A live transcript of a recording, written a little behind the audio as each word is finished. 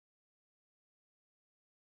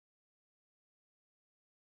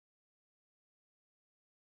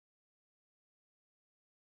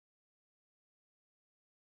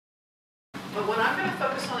But what I'm going to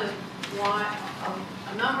focus on is why,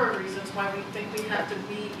 a number of reasons why we think we have to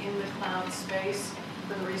be in the cloud space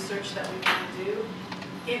for the research that we want to do,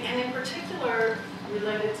 and in particular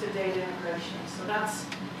related to data integration. So that's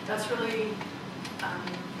really,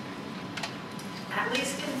 at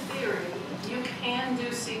least in theory, you can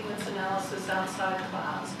do sequence analysis outside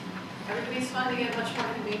clouds. Everybody's finding it much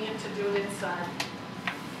more convenient to do it inside.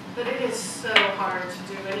 But it is so hard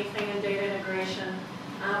to do anything in data integration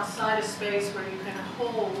outside a space where you can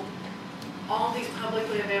hold all these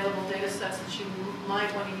publicly available data sets that you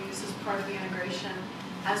might want to use as part of the integration,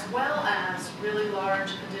 as well as really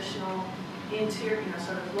large additional interior,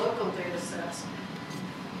 sort of local data sets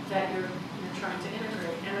that you're trying to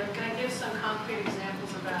integrate. And I'm going to give some concrete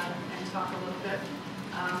examples of that and talk a little bit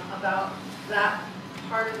about that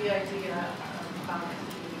part of the idea about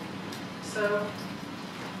computing. So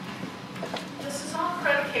this is all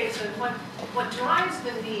predicated on what drives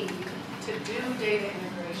the need to do data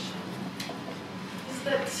integration is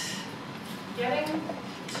that getting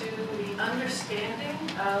to the understanding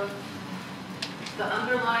of the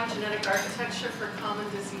underlying genetic architecture for common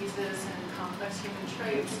diseases and complex human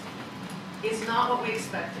traits is not what we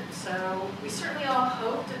expected. So we certainly all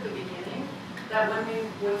hoped at the beginning that when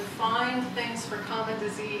we would find things for common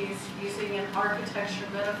disease using an architecture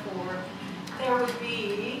metaphor, there would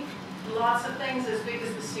be lots of things as big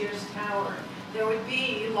as the Sears Tower. There would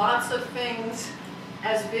be lots of things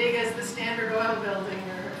as big as the Standard Oil building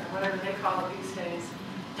or whatever they call it these days.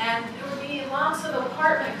 And there would be lots of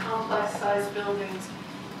apartment complex-sized buildings,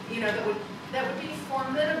 that would be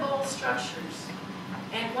formidable structures.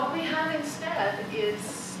 And what we have instead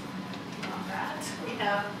is not that. We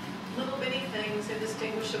have little bitty things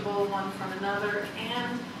indistinguishable one from another.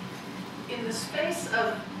 And in the space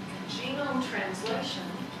of genome translation,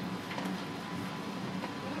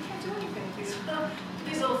 we can't do anything with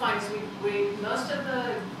these little findings.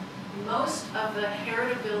 Most of the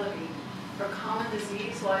heritability for common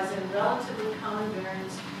disease lies in relatively common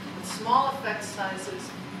variants with small effect sizes,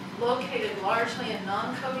 located largely in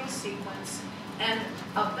non-coding sequence, and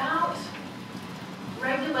about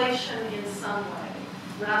regulation in some way,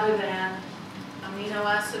 rather than amino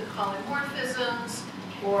acid polymorphisms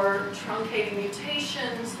or truncating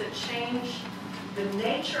mutations that change the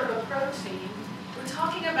nature of a protein. We're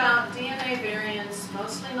talking about DNA variants,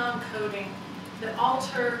 mostly non-coding, that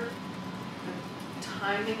alter the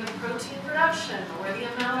timing of protein production, or the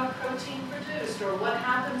amount of protein produced, or what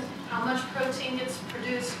happens, how much protein gets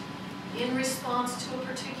produced in response to a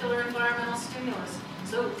particular environmental stimulus.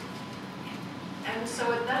 So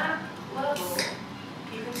at that level,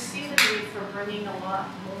 you can see the need for bringing a lot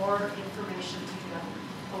more information together.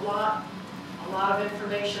 A lot of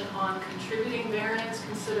information on contributing variants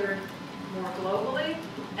considered more globally,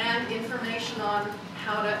 and information on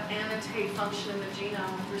how to annotate function in the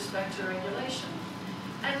genome with respect to regulation.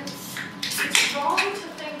 And it's wrong to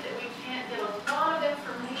think that we can't get a lot of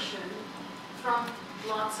information from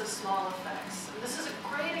lots of small effects. And this is a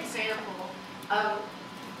great example of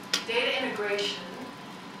data integration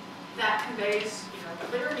that conveys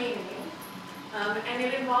clear meaning, and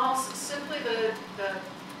it involves simply the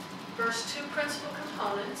first two principal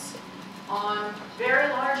components on very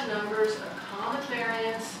large numbers of common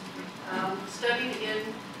variants studied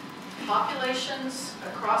in populations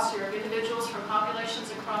across Europe, individuals from populations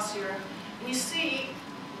across Europe. And you see,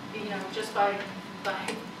 just by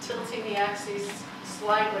tilting the axes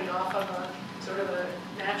slightly off of a sort of a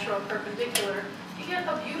natural perpendicular, you get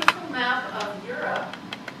a beautiful map of Europe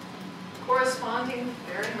corresponding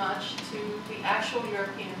very much to the actual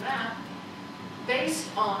European map based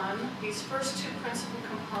on these first two principal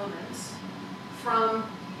components from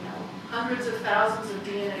hundreds of thousands of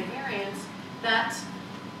DNA variants that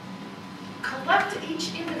collect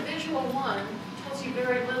each individual one tells you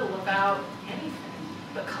very little about anything,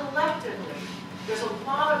 but collectively there's a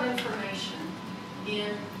lot of information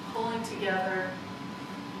in pulling together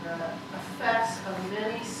the effects of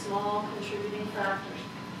many small contributing factors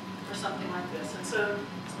for something like this. And so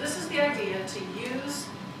this is the idea, to use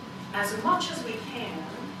as much as we can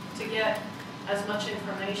to get as much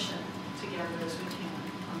information together as we can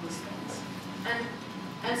on these things.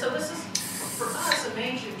 And so this is, for us, a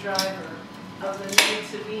major driver of the need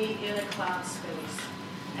to be in a cloud space.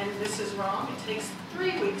 And this is wrong. It takes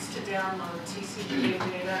 3 weeks to download TCGA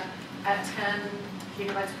data at 10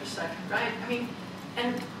 gigabytes per second, right?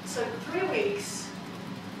 And so 3 weeks,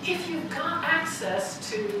 if you've got access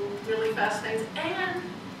to really fast things and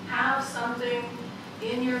have something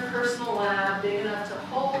in your personal lab big enough to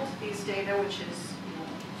hold these data, which is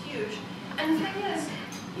huge. And the thing is,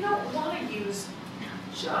 you don't want to use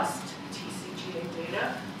just TCGA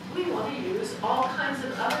data. we want to use all kinds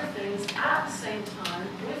of other things at the same time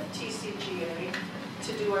with TCGA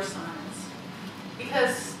to do our science.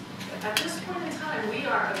 Because at this point in time, we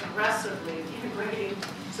are aggressively integrating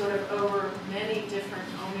sort of over many different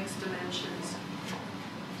omics dimensions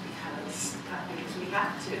because we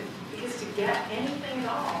have to. Because to get anything at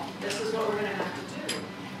all, this is what we're going to have to do.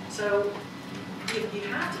 So you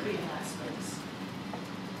have to be in that space.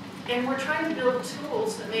 And we're trying to build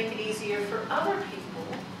tools that make it easier for other people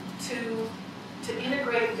to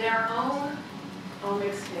integrate their own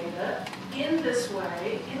omics data in this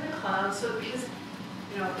way, in the cloud, so because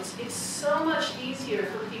it's so much easier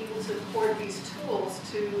for people to port these tools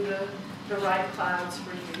to the right clouds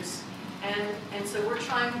for use. And so we're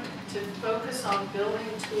trying to focus on building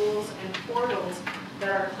tools and portals that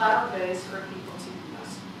are cloud-based for people to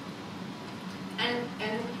use.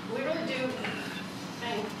 And we really do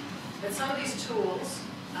think that some of these tools,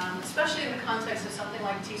 especially in the context of something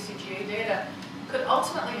like TCGA data, could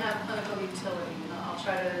ultimately have clinical utility. I'll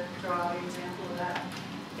try to draw an example of that.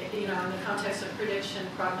 In the context of prediction,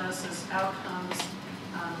 prognosis, outcomes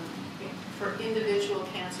for individual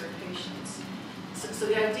cancer patients. So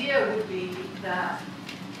the idea would be that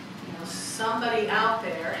somebody out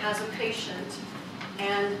there has a patient,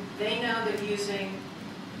 and they know that using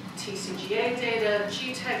TCGA data,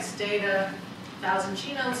 GTEx data, 1,000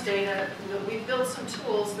 genomes data, we've built some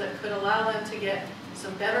tools that could allow them to get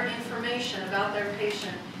some better information about their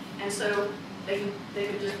patient, and so they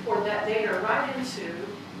could just port that data right into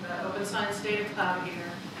the Open Science Data Cloud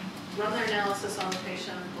here, run their analysis on the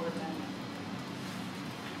patient, and pull it down.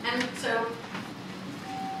 And so,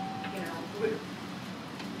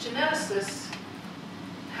 geneticists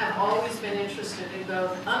have always been interested in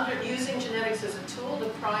both using genetics as a tool to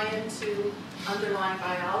pry into underlying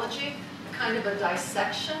biology, a kind of a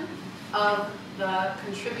dissection of the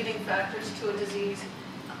contributing factors to a disease,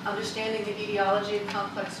 understanding the etiology of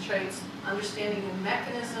complex traits, understanding the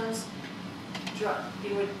mechanisms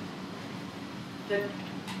that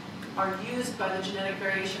are used by the genetic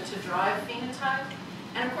variation to drive phenotype,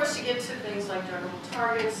 and of course to get to things like druggable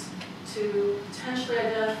targets, to potentially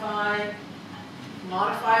identify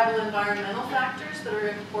modifiable environmental factors that are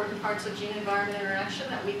important parts of gene-environment interaction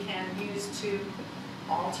that we can use to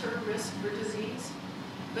alter risk for disease.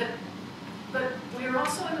 But we are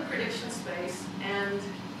also in the prediction space, and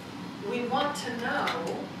we want to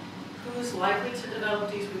know who's likely to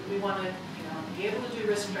develop these. We want to be able to do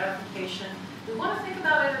risk stratification. We want to think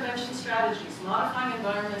about intervention strategies, modifying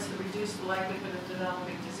environments that reduce the likelihood of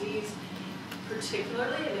developing disease,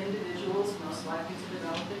 particularly in individuals most likely to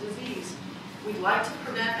develop the disease. We'd like to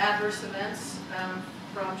prevent adverse events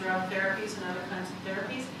from drug therapies and other kinds of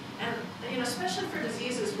therapies, and especially for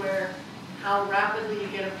diseases where how rapidly you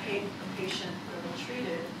get a patient really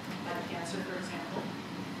treated, like cancer, for example.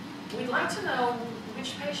 We'd like to know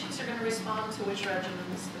which patients are going to respond to which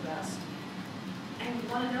regimens the best. And you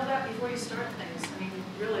want to know that before you start things. I mean,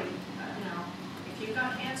 really, if you've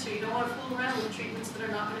got cancer, you don't want to fool around with treatments that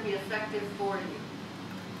are not going to be effective for you.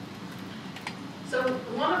 So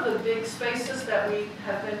one of the big spaces that we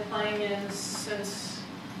have been playing in since,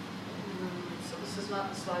 so this is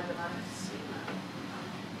not the slide that I've seen.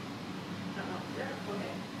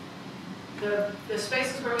 Okay. The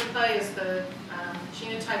spaces where we play is the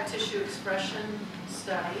genotype tissue expression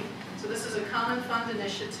study. So this is a common fund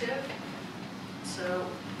initiative. So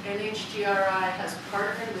NHGRI has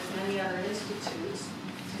partnered with many other institutes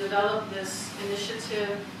to develop this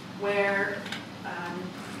initiative where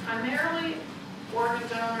primarily organ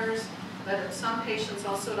donors, but some patients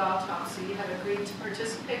also at autopsy, have agreed to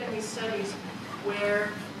participate in these studies where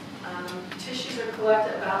tissues are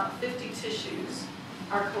collected, about 50 tissues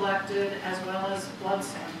are collected, as well as blood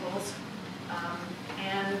samples.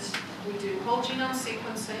 And we do whole genome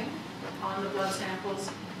sequencing on the blood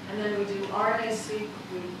samples, and then we do RNA-seq,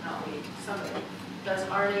 somebody does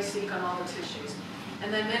RNA-seq on all the tissues.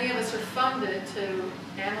 And then many of us are funded to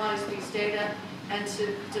analyze these data and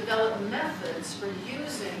to develop methods for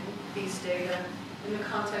using these data in the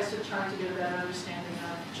context of trying to get a better understanding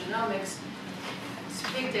of genomics. It's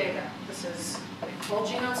big data. This is whole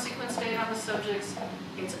genome sequence data on the subjects.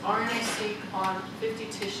 It's RNA-seq on 50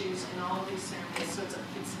 tissues in all of these samples. So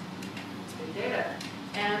it's big data.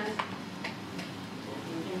 And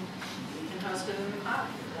we can host it in the cloud,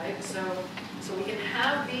 right? So we can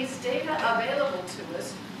have these data available to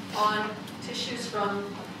us on tissues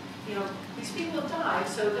from, these people have died,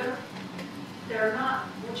 so they're not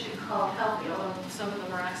what you'd call healthy, although some of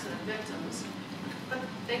them are accident victims. But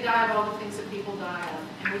they die of all the things that people die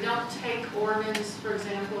of. And we don't take organs, for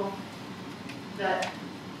example, that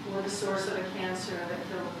were the source of a cancer that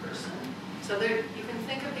killed a person. So there, you can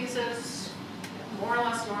think of these as more or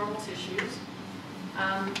less normal tissues.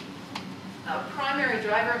 A primary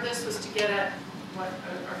driver of this was to get at what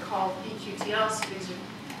are called EQTLs. So these are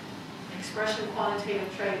expression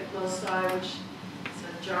quantitative trait loci, which is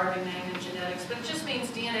a jargon name in genetics, but it just means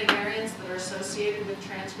DNA variants that are associated with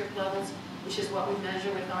transcript levels, which is what we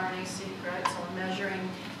measure with RNA-seq, right? So we're measuring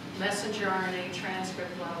messenger RNA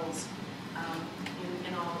transcript levels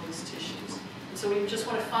in all of these tissues. And so we just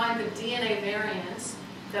want to find the DNA variants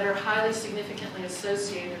that are highly significantly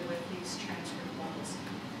associated with these transcript levels.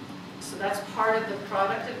 So that's part of the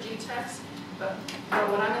product of GTEx. But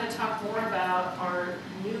what I'm going to talk more about are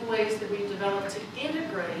new ways that we've developed to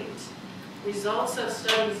integrate results of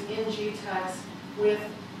studies in GTEx with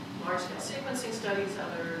large-scale sequencing studies,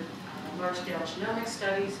 other large-scale genomic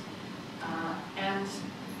studies, and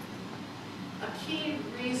a key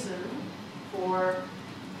reason for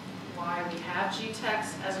why we have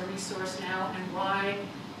GTEx as a resource now and why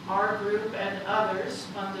our group and others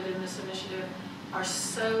funded in this initiative are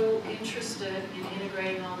so interested in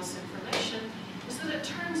integrating all this information is that it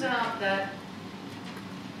turns out that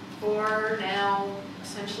for now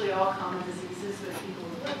essentially all common diseases that people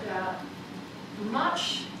have looked at,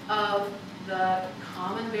 much of the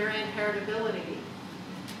common variant heritability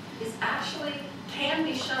is actually can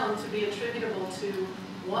be shown to be attributable to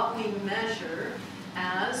what we measure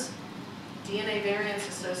as DNA variants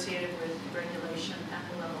associated with regulation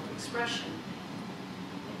at the level of expression.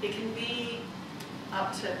 It can be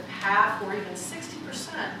up to half or even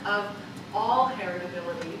 60% of all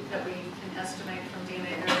heritability that we can estimate from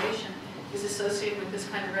DNA variation is associated with this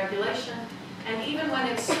kind of regulation. And even when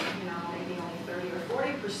it's, maybe only 30 or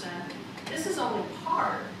 40%, this is only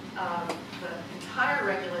part of the entire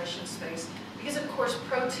regulation space because, of course,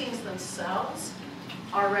 proteins themselves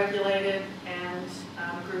are regulated, and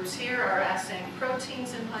groups here are assaying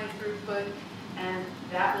proteins in high throughput, and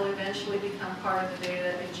that will eventually become part of the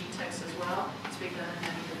data in GTEx as well. It's being done in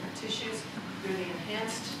many different tissues through the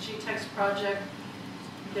enhanced GTEx project.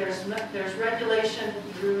 There's regulation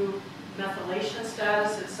through methylation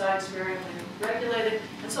status at sites variably regulated,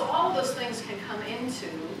 and so all of those things can come into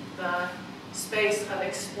the space of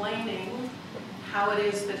explaining how it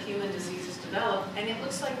is that human diseases develop, and it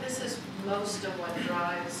looks like this is most of what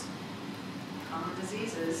drives common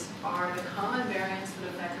diseases are the common variants that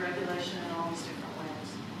affect regulation in all these different ways.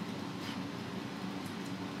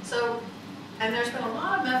 So, and there's been a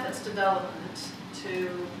lot of methods development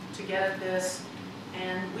to get at this,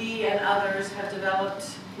 and we and others have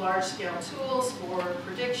developed large-scale tools for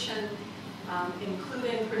prediction,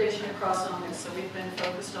 including prediction across omics. So we've been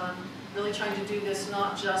focused on really trying to do this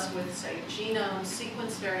not just with, say, genome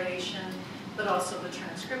sequence variation, but also the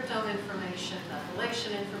transcriptome information,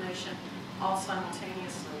 methylation information, all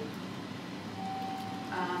simultaneously.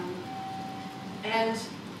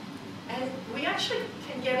 And we actually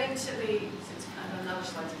can get into the, since kind of another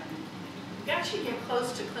slide's coming, we actually get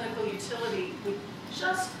close to clinical utility with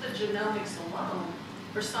just the genomics alone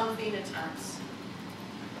for some phenotypes.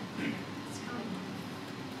 It's coming.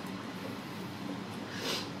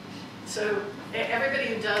 So everybody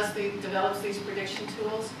who develops these prediction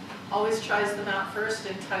tools always tries them out first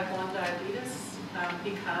in type 1 diabetes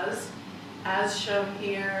because, as shown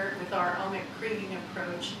here with our omic kriging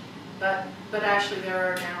approach, but actually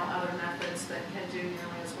there are now other methods that can do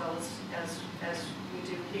nearly as well as we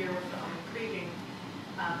do here with the omic kriging.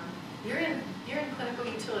 You're in clinical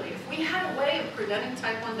utility. If we had a way of preventing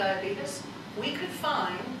type 1 diabetes, we could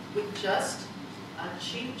find, with just a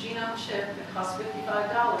cheap genome chip that costs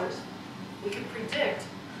 $55, we could predict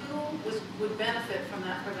who would benefit from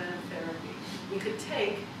that preventive therapy. We could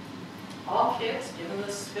take all kids, give them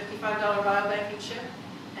this $55 biobanking chip,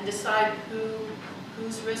 and decide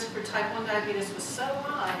whose risk for type 1 diabetes was so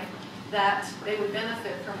high that they would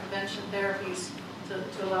benefit from prevention therapies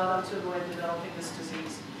to allow them to avoid developing this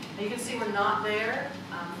disease. And you can see we're not there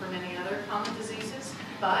for many other common diseases,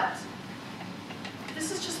 but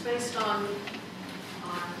this is just based on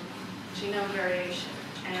genome variation.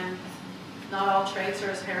 And not all traits are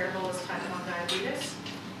as heritable as type 1 diabetes.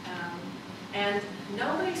 And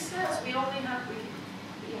nobody says we have to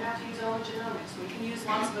use only genomics. We can use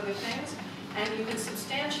lots of other things, and you can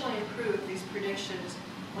substantially improve these predictions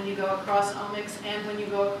when you go across omics and when you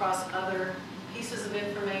go across other pieces of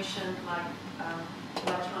information like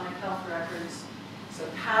electronic health records. So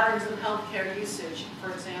patterns of healthcare usage,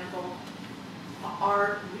 for example,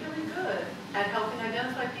 are really good at helping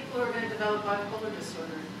identify people who are going to develop bipolar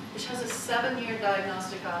disorder, which has a 7-year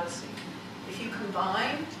diagnostic odyssey. If you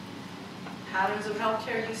combine patterns of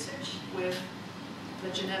healthcare usage with the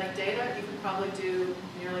genetic data, you can probably do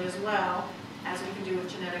nearly as well as we can do with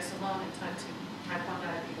genetics alone in type 1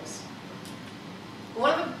 diabetes.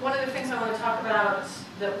 One of the things I want to talk about is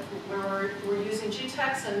that we're using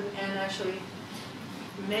GTEx and actually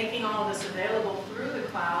making all this available through the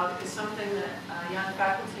cloud is something that a young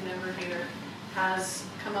faculty member here has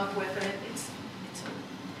come up with, and it's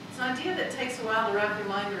an idea that takes a while to wrap your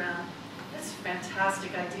mind around. It's a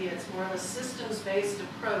fantastic idea. It's more of a systems-based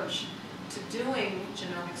approach to doing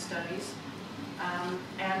genomic studies,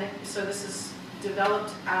 so this is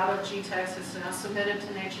developed out of GTEx. It's now submitted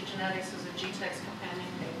to Nature Genetics as a GTEx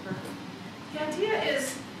companion paper. The idea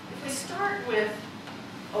is, if we start with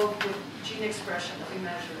gene expression that we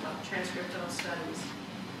measure, like transcriptome studies,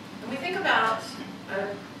 and we think about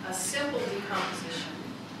a simple decomposition,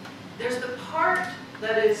 there's the part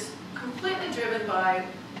that is completely driven by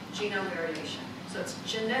genome variation. So it's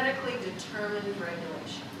genetically determined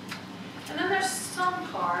regulation. And then there's some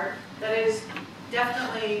part that is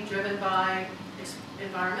definitely driven by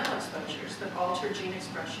environmental exposures that alter gene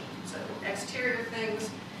expression. So exterior things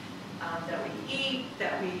that we eat,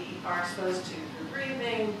 that we are exposed to through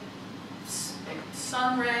breathing,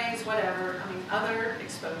 sun rays, whatever, other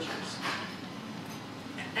exposures.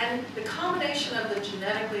 And the combination of the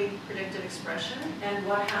genetically predicted expression and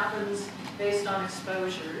what happens based on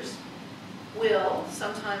exposures will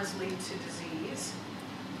sometimes lead to disease.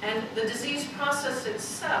 And the disease process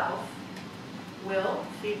itself will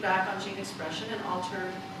feed back on gene expression and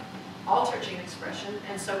alter gene expression.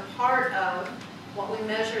 And so part of what we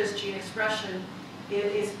measure as gene expression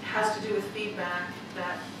has to do with feedback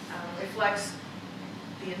that reflects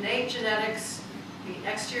the innate genetics,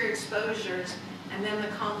 the exterior exposures, and then the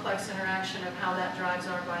complex interaction of how that drives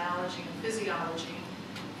our biology and physiology,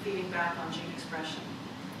 feeding back on gene expression.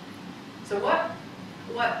 So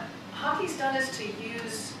what Hockey's done is to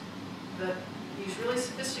use really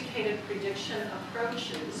sophisticated prediction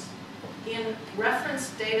approaches in reference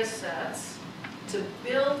data sets to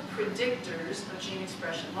build predictors of gene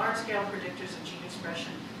expression, large-scale predictors of gene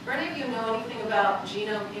expression. For any of you know anything about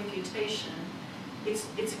genome imputation, it's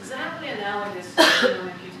exactly analogous to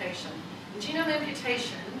genome imputation. In genome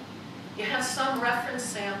imputation, you have some reference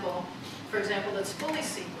sample, for example, that's fully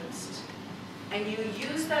sequenced, and you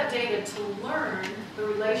use that data to learn the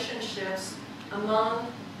relationships among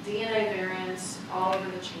DNA variants all over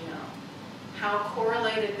the genome, how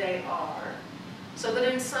correlated they are, so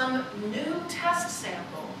that in some new test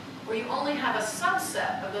sample, where you only have a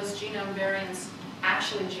subset of those genome variants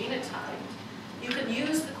actually genotyped, you can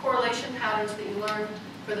use the correlation patterns that you learned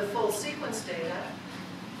for the full sequence data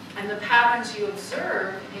and the patterns you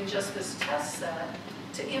observe in just this test set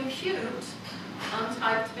to impute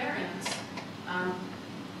untyped variants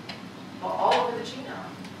all over the genome.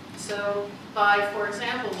 So by, for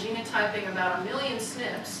example, genotyping about 1 million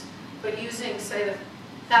SNPs, but using, say, the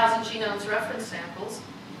 1,000 genomes reference samples,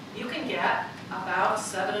 you can get about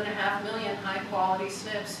 7.5 million high-quality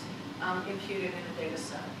SNPs imputed in a data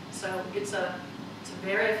set. So it's a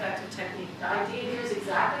very effective technique. The idea here is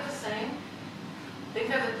exactly the same.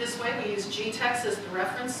 Think of it this way: we use GTEx as the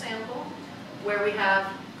reference sample, where we have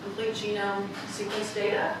complete genome sequence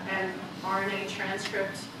data and RNA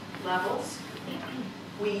transcript levels.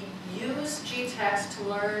 We use GTEx to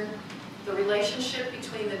learn the relationship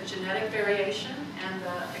between the genetic variation and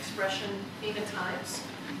the expression phenotypes.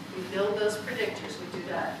 We build those predictors. We do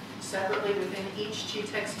that separately within each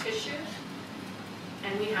GTEx tissue.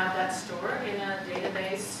 And we have that stored in a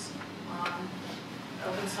database on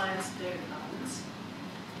Open Science Data Commons.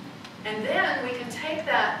 And then we can take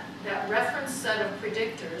that reference set of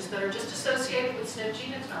predictors that are just associated with SNP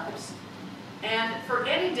genotypes, and for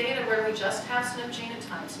any data where we just have SNP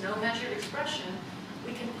genotypes, no measured expression,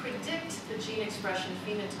 we can predict the gene expression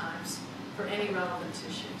phenotypes for any relevant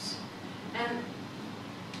tissues. And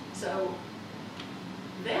so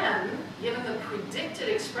then, given the predicted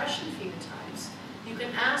expression phenotypes, you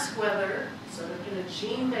can ask whether, sort of in a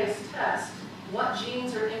gene-based test, what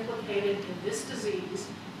genes are implicated in this disease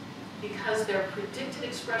because their predicted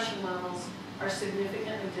expression levels are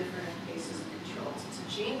significantly different in cases of controls. It's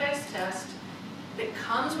a gene-based test that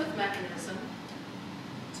comes with mechanism,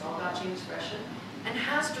 it's all about gene expression, and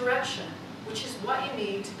has direction, which is what you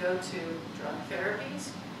need to go to drug therapies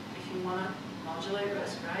if you want to modulate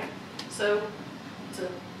risk, right? So it's a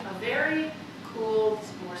very cool,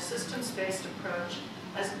 more systems-based approach,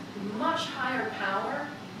 has much higher power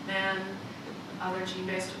than other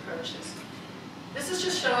gene-based approaches. This is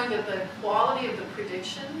just showing that the quality of the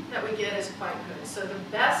prediction that we get is quite good. So the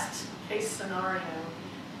best case scenario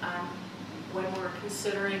when we're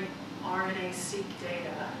considering RNA-seq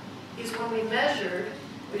data is when we've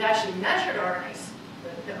actually measured RNA,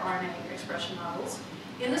 the RNA expression levels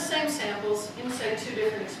in the same samples in, say, 2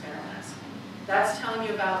 different experiments. That's telling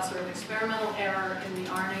you about sort of experimental error in the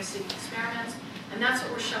RNA-seq experiments. And that's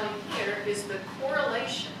what we're showing here, is the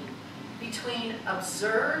correlation between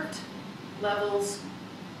observed levels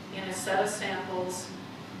in a set of samples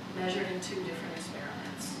measured in 2 different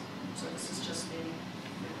experiments. So this is just the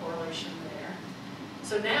correlation there.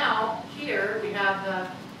 So now, here, we have the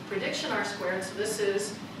prediction R-squared. So this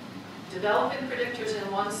is developing predictors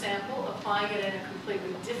in one sample, applying it in a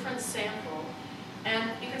completely different sample.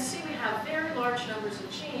 And you can see we have very large numbers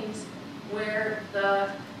of genes where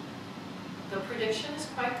the prediction is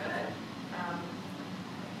quite good.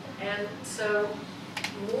 And so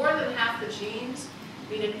more than half the genes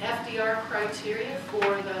meet an FDR criteria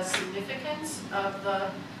for the significance of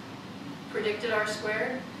the predicted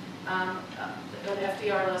R-squared, an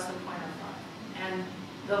FDR less than 0.05. And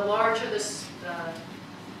the larger this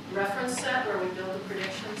reference set where we build the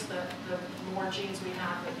predictions, the more genes we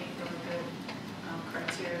have that meet really good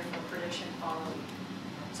criteria for prediction quality.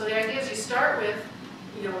 So the idea is you start with,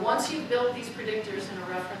 once you've built these predictors in a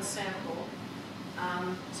reference sample,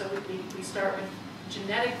 so we start with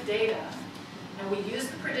genetic data, and we use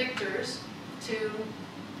the predictors to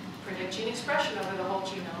predict gene expression over the whole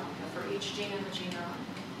genome, for each gene in the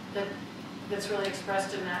genome that's really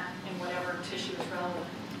expressed in whatever tissue is relevant.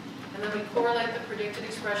 And then we correlate the predicted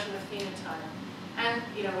expression with phenotype. And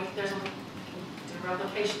there's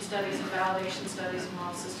replication studies and validation studies in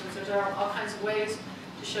model systems. There's all kinds of ways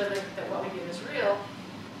to show that what we do is real.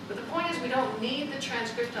 But the point is we don't need the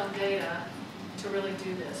transcriptome data to really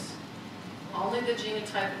do this. Only the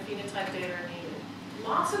genotype and phenotype data are needed.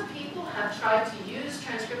 Lots of people have tried to use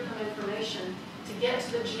transcriptome information to get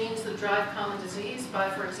to the genes that drive common disease by,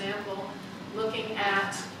 for example, looking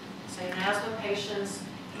at, say, in asthma patients,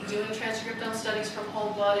 doing transcriptome studies from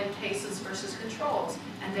whole blood in cases versus controls.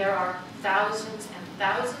 And there are thousands and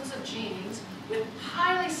thousands of genes with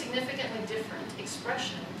highly significantly different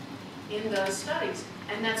expression in those studies.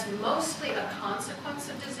 And that's mostly a consequence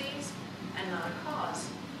of disease and not a cause.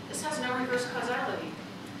 This has no reverse causality.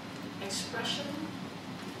 Expression,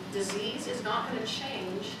 disease is not going to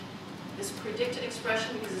change this predicted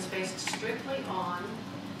expression because it's based strictly on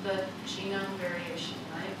the genome variation,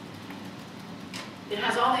 right? It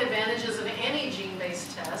has all the advantages of any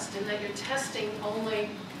gene-based test in that you're testing only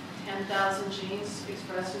 10,000 genes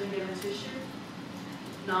expressed in a given tissue,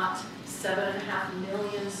 not 7.5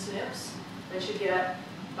 million SNPs that you get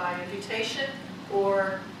by imputation,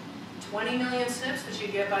 or 20 million SNPs that you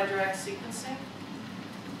get by direct sequencing.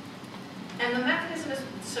 And the mechanism is,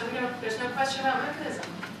 so there's no question about mechanism.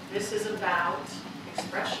 This is about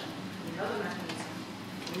expression. We know the mechanism.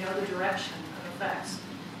 We know the direction of effects.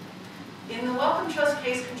 In the Wellcome Trust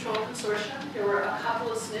Case Control Consortium, there were a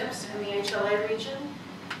couple of SNPs in the HLA region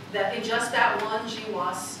that in just that one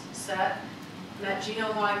GWAS set met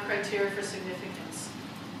genome-wide criteria for significance.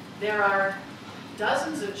 There are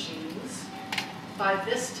dozens of genes by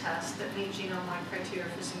this test that meet genome-wide criteria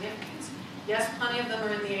for significance. Yes, plenty of them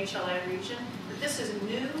are in the HLA region, but this is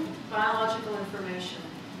new biological information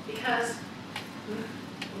because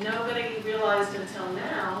nobody realized until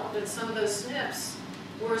now that some of those SNPs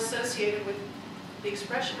were associated with the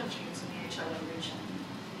expression of genes in the HLA region.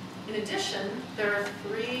 In addition, there are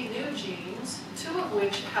 3 new genes, 2 of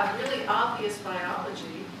which have really obvious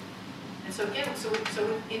biology. And so again, so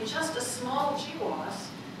in just a small GWAS,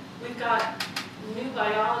 we've got new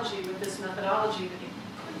biology with this methodology that you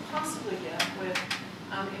couldn't possibly get with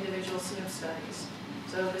individual SNP studies.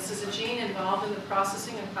 So this is a gene involved in the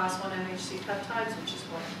processing of class 1 MHC peptides, which is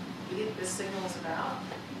what this signal is about.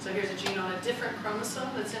 So here's a gene on a different chromosome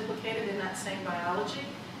that's implicated in that same biology.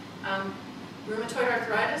 Rheumatoid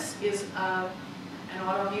arthritis is an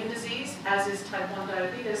autoimmune disease, as is type 1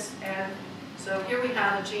 diabetes. And so here we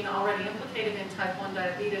have a gene already implicated in type 1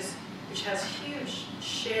 diabetes, which has huge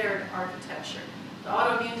shared architecture. The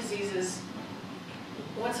autoimmune diseases,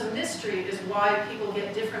 what's a mystery is why people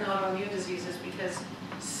get different autoimmune diseases, because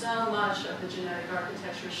so much of the genetic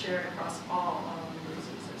architecture is shared across all autoimmune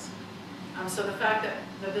diseases. So the fact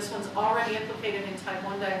that this one's already implicated in type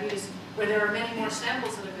 1 diabetes, where there are many more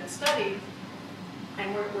samples that have been studied,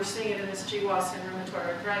 and we're seeing it in this GWAS and rheumatoid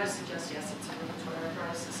arthritis, suggests yes, it's a rheumatoid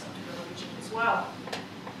arthritis susceptibility gene as well.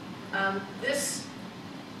 This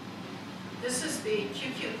is the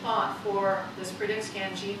QQ plot for this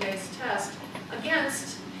PredictScan gene-based test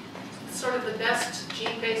against sort of the best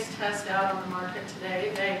gene-based test out on the market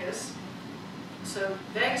today, Vegas. So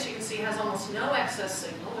Vegas, you can see, has almost no excess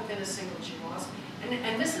signal within a single GWAS.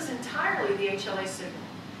 And this is entirely the HLA signal.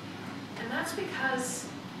 And that's because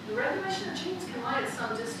the regulation of genes can lie at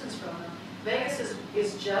some distance from them. Vegas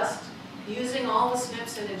is just using all the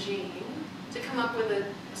SNPs in a gene to come up with a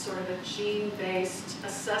sort of a gene-based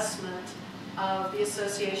assessment of the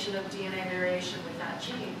association of DNA variation with that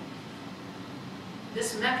gene.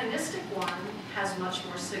 This mechanistic one has much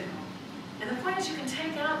more signal. And the point is you can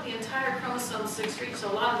take out the entire chromosome 6 region,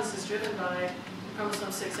 so a lot of this is driven by the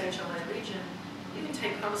chromosome 6 HLA region. You can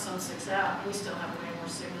take chromosome 6 out and we still have way more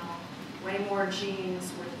signal, way more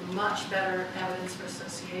genes with much better evidence for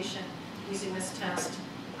association using this test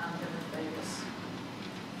than with Vegas.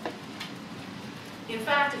 In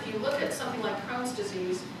fact, if you look at something like Crohn's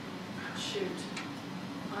disease, shoot,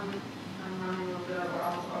 I'm running a little bit over,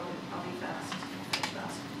 I'll be fast.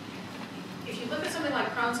 If you look at something like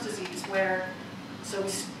Crohn's disease, where, so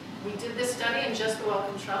we did this study in just the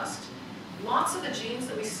Wellcome Trust, lots of the genes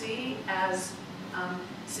that we see as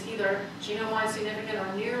either genome-wide significant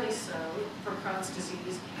or nearly so for Crohn's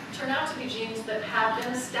disease turn out to be genes that have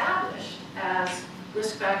been established as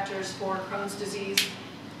risk factors for Crohn's disease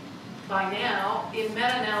by now in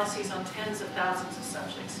meta-analyses on tens of thousands of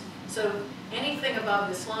subjects. So anything above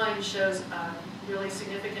this line shows a really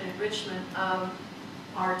significant enrichment of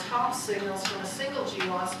our top signals from a single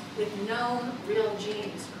GWAS with known real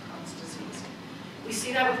genes for Crohn's disease. We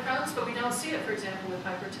see that with Crohn's, but we don't see it, for example, with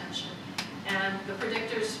hypertension. And the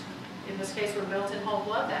predictors, in this case, were built in whole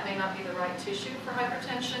blood. That may not be the right tissue for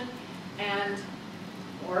hypertension,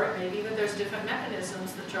 or it may be that there's different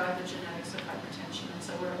mechanisms that drive the genetics of hypertension. And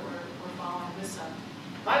so we're following this up.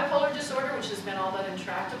 Bipolar disorder, which has been all but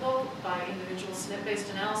intractable by individual SNP-based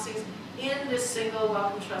analyses, in this single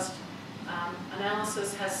Wellcome Trust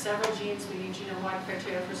analysis has several genes meeting genome-wide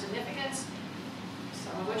criteria for significance,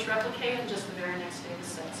 some of which replicate in just the very next data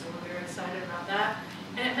set. So we're very excited about that.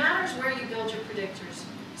 And it matters where you build your predictors.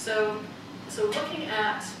 So looking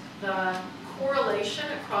at the correlation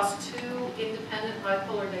across two independent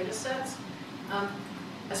bipolar data sets,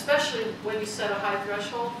 especially when you set a high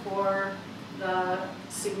threshold for the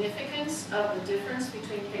significance of the difference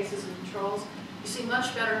between cases and controls, you see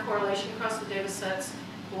much better correlation across the data sets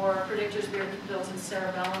for predictors built in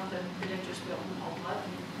cerebellum than predictors built in whole blood.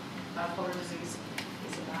 Bipolar disease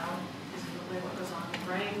is really what goes on in the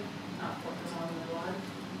brain, not what goes on in the blood.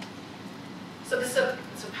 So this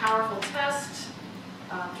it's a powerful test,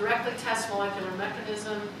 directly tests molecular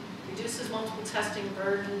mechanism, reduces multiple testing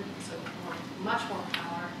burden, so much more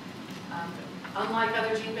power. Unlike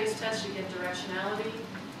other gene-based tests, you get directionality.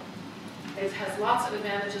 It has lots of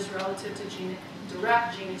advantages relative to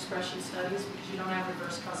direct gene expression studies because you don't have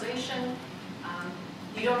reverse causation.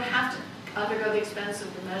 You don't have to undergo the expense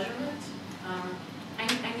of the measurement. And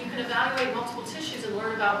you can evaluate multiple tissues and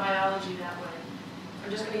learn about biology that way. I'm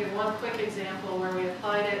just going to give one quick example where we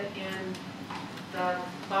applied it in the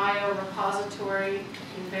biorepository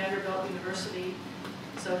in Vanderbilt University.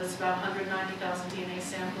 So there's about 190,000 DNA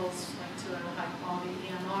samples linked to a high-quality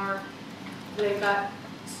EMR. They've got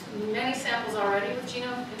many samples already with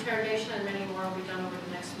genome interrogation, and many more will be done over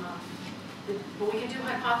the next month. But we can do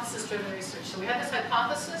hypothesis-driven research. So we had this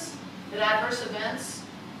hypothesis that adverse events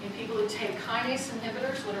in people who take kinase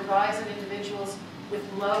inhibitors would arise in individuals with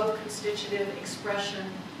low constitutive expression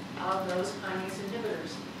of those kinase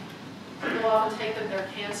inhibitors. People often take them, they're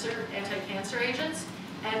anti-cancer agents,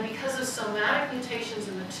 and because of somatic mutations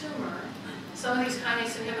in the tumor, some of these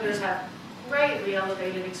kinase inhibitors have greatly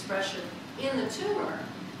elevated expression in the tumor.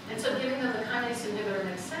 And so giving them the kinase inhibitor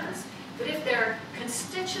makes sense. But if their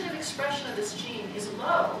constitutive expression of this gene is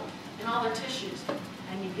low in all their tissues,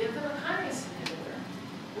 and you give them a kinase inhibitor,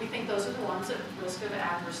 we think those are the ones at risk of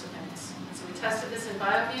adverse events. And so we tested this in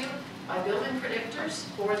BioView by building predictors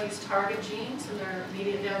for these target genes and their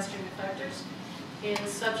immediate downstream effectors in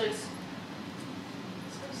subjects,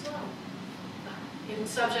 in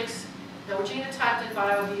subjects that were genotyped in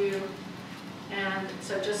BioView. And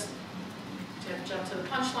so just to jump to the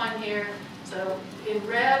punchline here, so in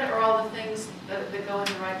red are all the things that go in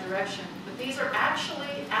the right direction. But these are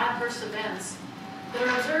actually adverse events that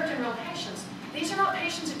are observed in real patients. These are not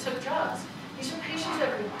patients who took drugs. These are patients who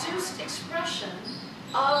have reduced expression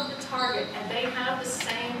of the target, and they have the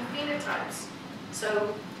same phenotypes.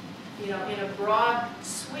 So, in a broad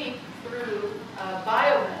sweep through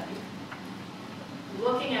biomed,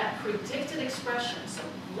 looking at predicted expression, so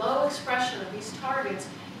low expression of these targets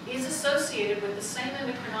is associated with the same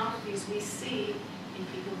endocrinopathies we see in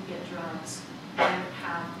people who get drugs and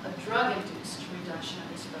have a drug-induced reduction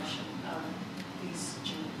of expression of these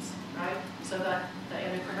genes, right? So that the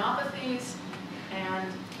endocrinopathies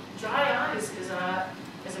and dry eyes is a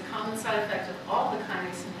common side effect of all the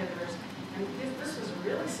kinase inhibitors, and this was a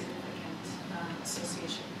really significant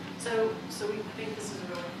association. So we think this is a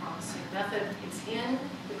really promising method. It's in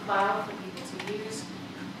the cloud for people to use.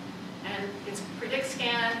 And it's predict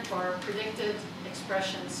scan or predicted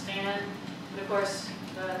expression scan. And of course,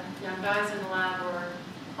 the young guys in the lab were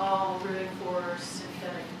all rooting for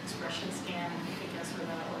synthetic expression scan. You can guess where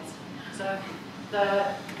that was. So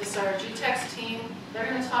this is our GTEx team. They're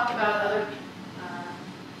going to talk about other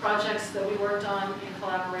projects that we worked on in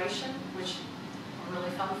collaboration, which were really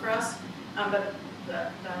fun for us. But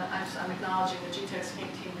I'm acknowledging the GTEx team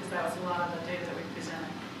because that was a lot of the data that we presented.